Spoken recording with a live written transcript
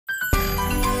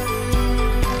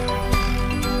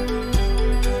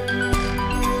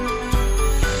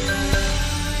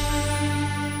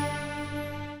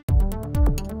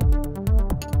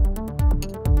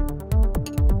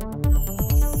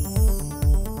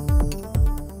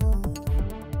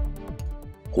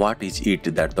What is it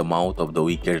that the mouth of the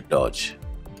wicked does?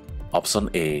 Option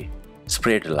A.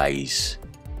 Spread lies.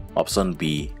 Option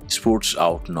B. Spouts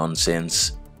out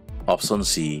nonsense. Option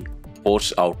C.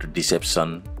 Pours out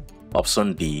deception.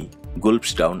 Option D.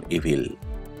 Gulps down evil.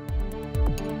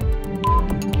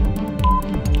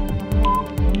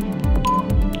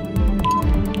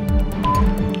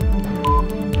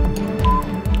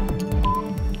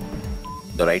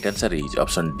 The right answer is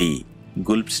option D.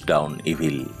 Gulps down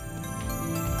evil.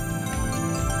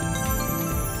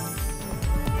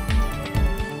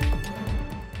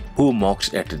 Who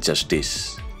mocks at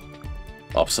justice?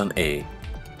 Option A.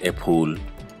 A fool.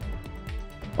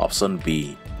 Option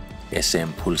B. A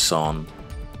shameful son.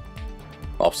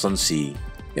 Option C.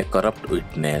 A corrupt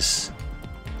witness.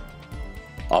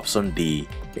 Option D.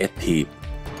 A thief.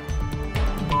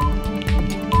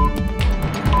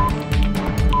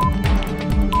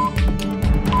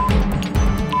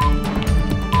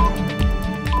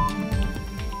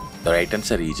 The right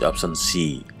answer is option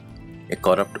C. A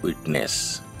corrupt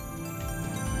witness.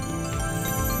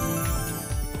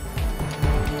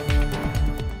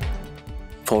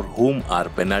 For whom are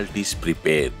penalties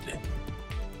prepared?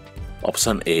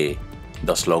 Option A.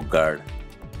 The sluggard.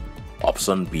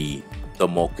 Option B. The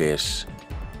mockers.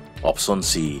 Option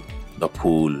C. The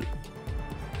fool.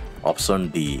 Option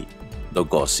D. The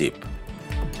gossip.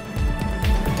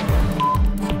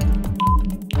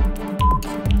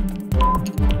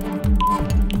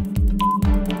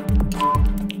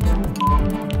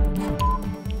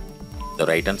 The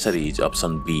right answer is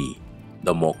option B.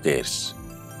 The mockers.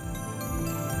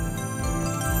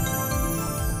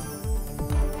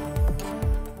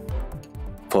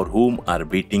 For whom are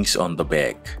beatings on the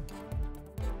back?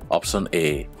 Option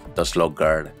A. The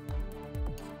sluggard.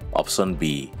 Option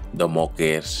B. The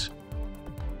mockers.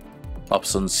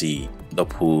 Option C. The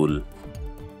fool.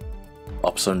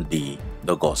 Option D.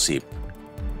 The gossip.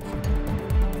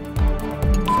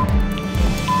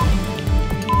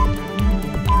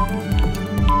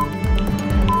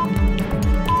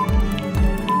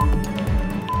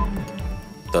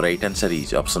 The right answer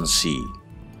is option C.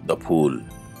 The fool.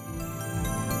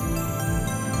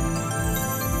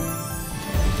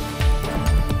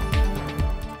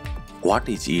 What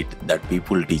is it that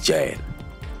people desire?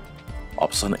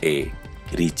 Option A.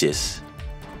 Riches.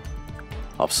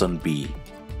 Option B.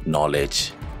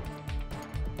 Knowledge.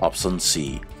 Option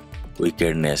C.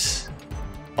 Wickedness.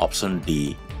 Option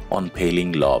D.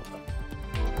 Unfailing love.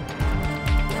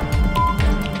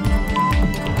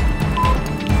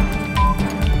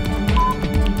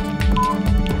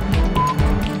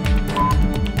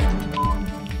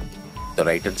 The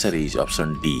right answer is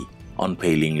option D.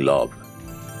 Unfailing love.